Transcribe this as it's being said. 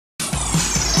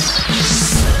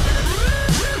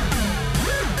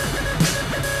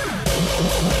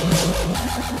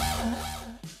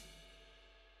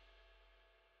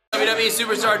WWE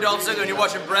Superstar Dolph Ziggler, and you're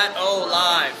watching Bretto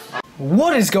Live.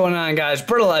 What is going on, guys?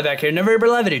 Bretto Live back here. Never ever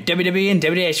live at WWE and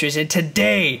WWE series. And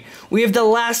today we have the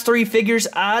last 3 figures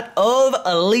out of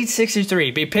Elite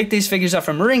 63. We picked these figures up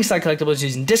from Ringside Collectibles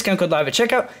using discount code live at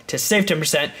checkout to save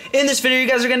 10%. In this video, you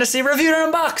guys are going to see reviewed and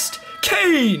unboxed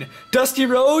Kane, Dusty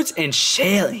Rhodes, and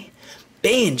Shelly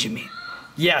Benjamin.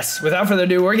 Yes, without further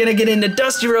ado, we're going to get into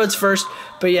Dusty Rhodes first.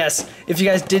 But yes, if you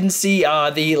guys didn't see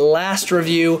the last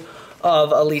review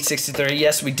of Elite 63,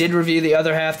 yes, we did review the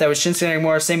other half. That was Shinsuke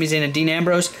Nakamura, Sami Zayn, and Dean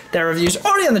Ambrose. That review's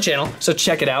already on the channel, so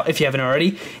check it out if you haven't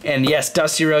already. And yes,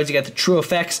 Dusty Rhodes, you got the True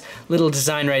Effects little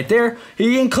design right there.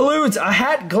 He includes a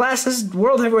hat, glasses,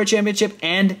 World Heavyweight Championship,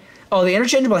 and the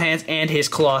interchangeable hands, and his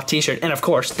cloth t-shirt, and of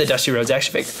course, the Dusty Rhodes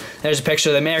action figure. There's a picture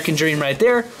of the American Dream right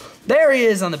there. There he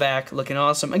is on the back, looking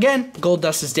awesome. Again, Gold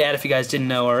Dust's dad, if you guys didn't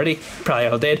know already. Probably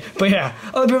all did. But yeah,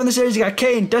 other people in the series, you got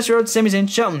Kane, Dusty Rhodes, Sami Zayn,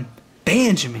 Shelton,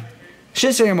 Benjamin,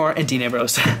 Shinsuke Nakamura, and Dean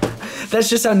Ambrose. That's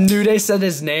just how New Day said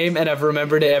his name, and I've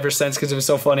remembered it ever since because it was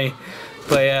so funny.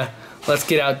 But yeah, let's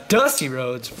get out Dusty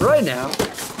Rhodes right now.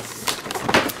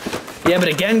 Yeah, but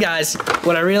again, guys,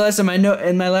 what I realized in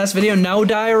my last video, no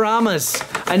dioramas.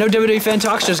 I know WWE Fan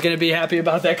Talk Show is going to be happy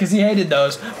about that because he hated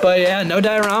those. But yeah, no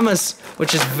dioramas,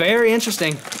 which is very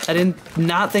interesting. I did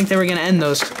not think they were going to end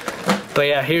those. But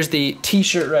yeah, here's the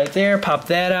t-shirt right there. Pop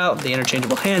that out. The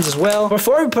interchangeable hands as well.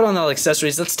 Before we put on all the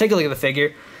accessories, let's take a look at the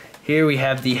figure. Here we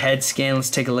have the head scan. Let's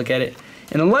take a look at it.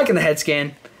 And I'm liking the head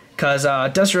scan because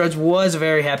Dusty Rhodes was a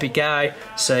very happy guy.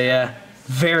 So yeah,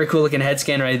 very cool looking head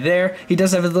scan right there. He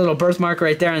does have a little birthmark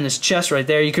right there on his chest right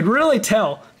there. You could really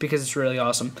tell because it's really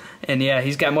awesome. And yeah,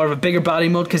 he's got more of a bigger body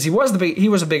mold because he was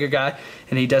a bigger guy.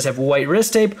 And he does have white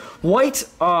wrist tape, white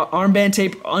armband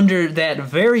tape under that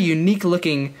very unique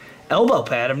looking elbow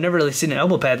pad. I've never really seen an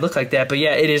elbow pad look like that, but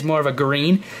yeah, it is more of a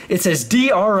green. It says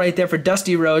DR right there for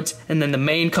Dusty Rhodes, and then the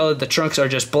main color, the trunks are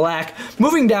just black.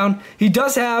 Moving down, he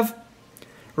does have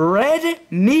red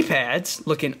knee pads,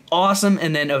 looking awesome,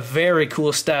 and then a very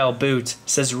cool style boot. It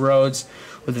says Rhodes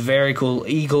with very cool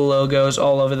eagle logos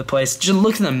all over the place. Just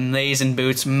look at the amazing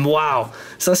boots. Wow.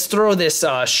 So let's throw this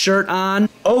shirt on.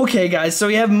 Okay, guys, so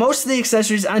we have most of the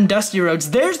accessories on Dusty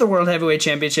Rhodes. There's the World Heavyweight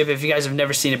Championship if you guys have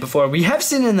never seen it before. We have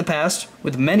seen it in the past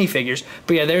with many figures.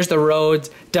 But yeah, there's the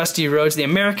Rhodes, Dusty Rhodes, the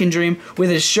American Dream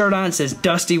with his shirt on. It says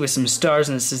Dusty with some stars,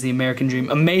 and it says the American Dream.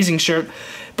 Amazing shirt.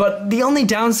 But the only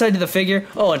downside to the figure,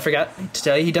 oh, and forgot to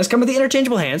tell you, he does come with the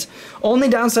interchangeable hands. Only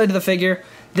downside to the figure,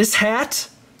 this hat,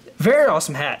 very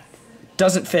awesome hat,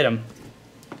 doesn't fit him.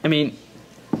 I mean,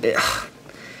 that's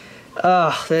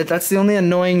the only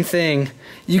annoying thing.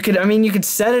 You could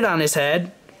set it on his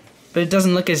head, but it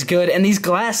doesn't look as good. And these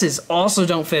glasses also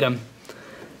don't fit him.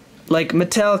 Like,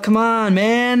 Mattel, come on,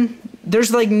 man.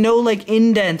 There's like no like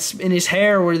indents in his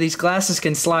hair where these glasses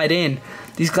can slide in.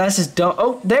 These glasses don't.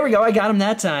 Oh, there we go. I got him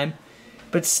that time.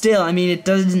 But still, I mean, it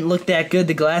doesn't look that good.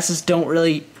 The glasses don't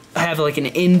really have like an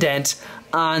indent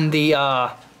on the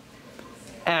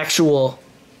actual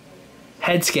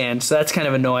head scan, so that's kind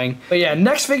of annoying. But yeah,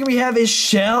 next figure we have is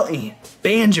Shelly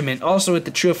Benjamin, also with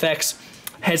the True Effects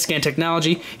head scan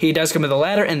technology. He does come with a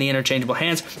ladder and the interchangeable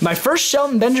hands. My first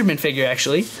Shelton Benjamin figure,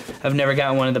 actually. I've never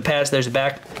gotten one in the past. There's the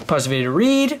back. Pause the video to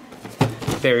read.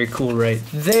 Very cool right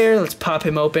there. Let's pop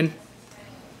him open.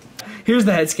 Here's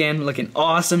the head scan, looking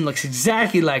awesome. Looks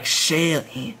exactly like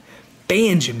Shelly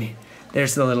Benjamin.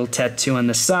 There's the little tattoo on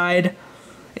the side.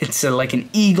 It's like an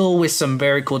eagle with some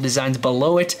very cool designs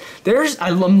below it.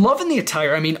 I'm loving the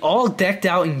attire. I mean, all decked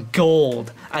out in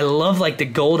gold. I love like the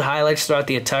gold highlights throughout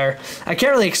the attire. I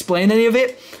can't really explain any of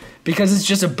it because it's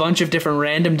just a bunch of different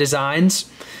random designs.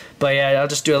 But yeah, I'll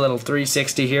just do a little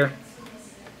 360 here.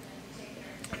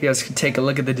 You guys can take a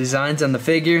look at the designs on the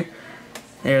figure.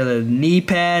 There are the knee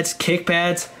pads, kick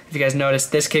pads. If you guys notice,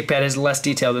 this kick pad is less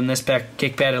detailed than this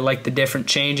kick pad. I like the different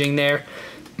changing there.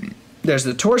 There's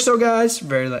the torso, guys.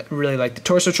 Really like the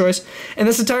torso choice. And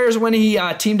this attire is when he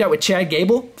teamed out with Chad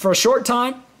Gable for a short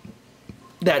time.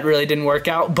 That really didn't work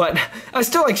out, but I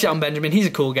still like Shelton Benjamin. He's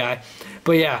a cool guy.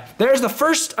 But yeah, there's the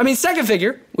second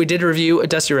figure. We did review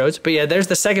Dusty Rhodes, but yeah, there's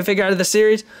the second figure out of the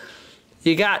series.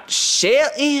 You got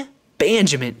Shelly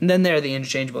Benjamin. And then there are the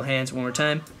interchangeable hands one more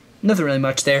time. Nothing really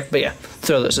much there, but yeah,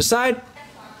 throw those aside.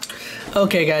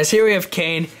 Okay, guys, here we have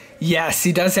Kane. Yes,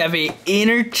 he does have a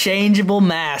interchangeable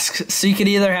mask, so you could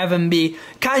either have him be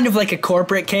kind of like a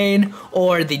corporate Kane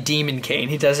or the Demon Kane.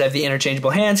 He does have the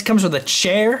interchangeable hands, comes with a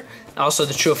chair, also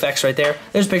the True Effects right there.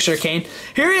 There's a picture of Kane.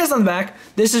 Here he is on the back.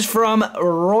 This is from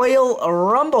Royal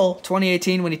Rumble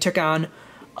 2018 when he took on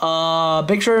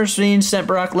Big Show, sent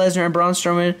Brock Lesnar and Braun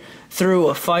Strowman through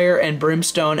a fire and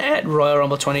brimstone at Royal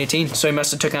Rumble 2018. So he must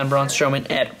have took on Braun Strowman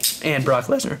and Brock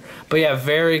Lesnar. But yeah,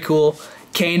 very cool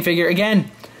Kane figure.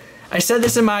 Again, I said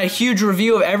this in my huge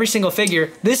review of every single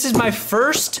figure. This is my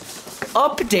first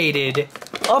updated,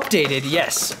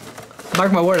 yes,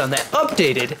 mark my word on that,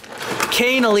 updated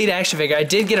Kane Elite action figure. I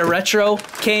did get a retro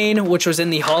Kane, which was in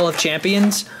the Hall of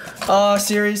Champions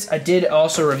series. I did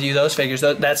also review those figures.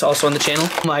 That's also on the channel.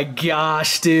 Oh my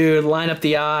gosh, dude, line up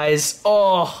the eyes.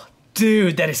 Oh,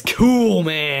 dude, that is cool,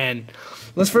 man.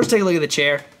 Let's first take a look at the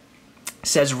chair. It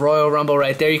says Royal Rumble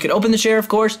right there. You could open the chair, of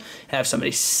course, have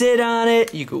somebody sit on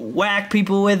it. You could whack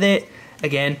people with it.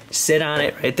 Again, sit on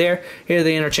it right there. Here are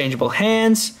the interchangeable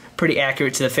hands. Pretty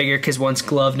accurate to the figure because one's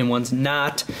gloved and one's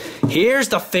not. Here's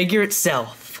the figure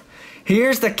itself.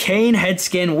 Here's the Kane head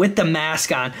skin with the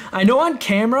mask on. I know on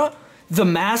camera, the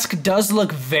mask does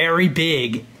look very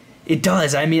big. It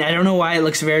does. I mean, I don't know why it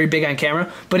looks very big on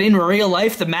camera, but in real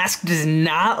life, the mask does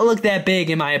not look that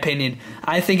big, in my opinion.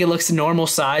 I think it looks normal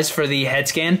size for the head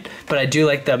scan, but I do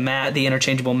like the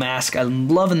interchangeable mask. I'm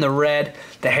loving the red.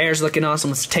 The hair's looking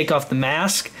awesome. Let's take off the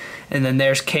mask, and then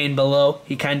there's Kane below.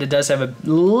 He kind of does have a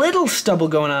little stubble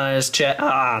going on his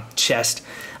chest,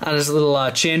 on his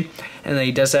little chin, and then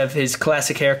he does have his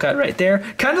classic haircut right there.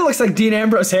 Kind of looks like Dean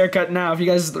Ambrose's haircut now, if you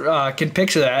guys can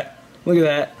picture that. Look at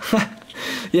that.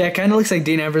 Yeah, it kind of looks like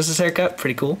Dean Ambrose's haircut.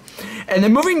 Pretty cool. And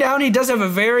then moving down, he does have a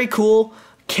very cool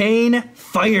Kane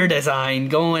fire design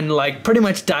going like pretty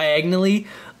much diagonally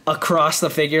across the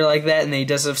figure like that. And then he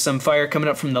does have some fire coming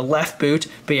up from the left boot.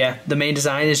 But yeah, the main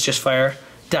design is just fire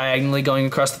diagonally going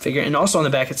across the figure. And also on the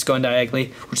back, it's going diagonally,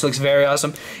 which looks very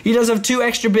awesome. He does have two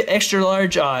extra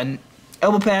large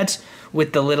elbow pads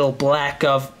with the little black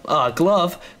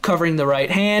glove covering the right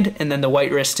hand, and then the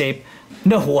white wrist tape.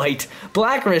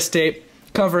 Black wrist tape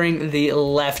covering the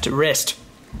left wrist.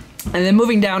 And then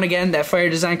moving down again, that fire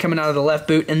design coming out of the left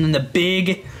boot, and then the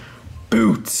big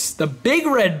boots, the big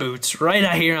red boots right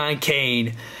out here on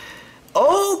Kane.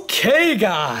 Okay,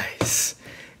 guys,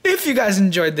 if you guys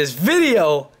enjoyed this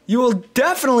video, you will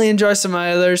definitely enjoy some of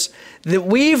my others. That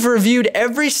we've reviewed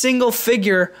every single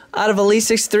figure out of Elite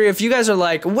 63. If you guys are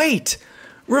like, wait,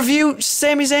 review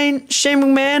Sami Zayn, Shane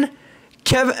McMahon,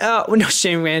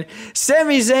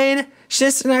 Sami Zayn,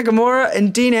 Shinsuke Nakamura,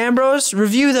 and Dean Ambrose,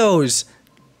 review those.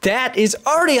 That is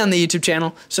already on the YouTube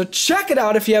channel, so check it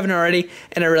out if you haven't already,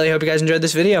 and I really hope you guys enjoyed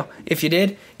this video. If you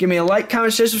did, give me a like,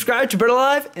 comment, share, subscribe to Bretto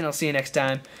Live, and I'll see you next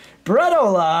time.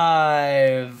 Bretto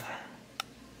Live.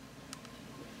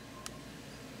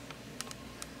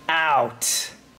 Out.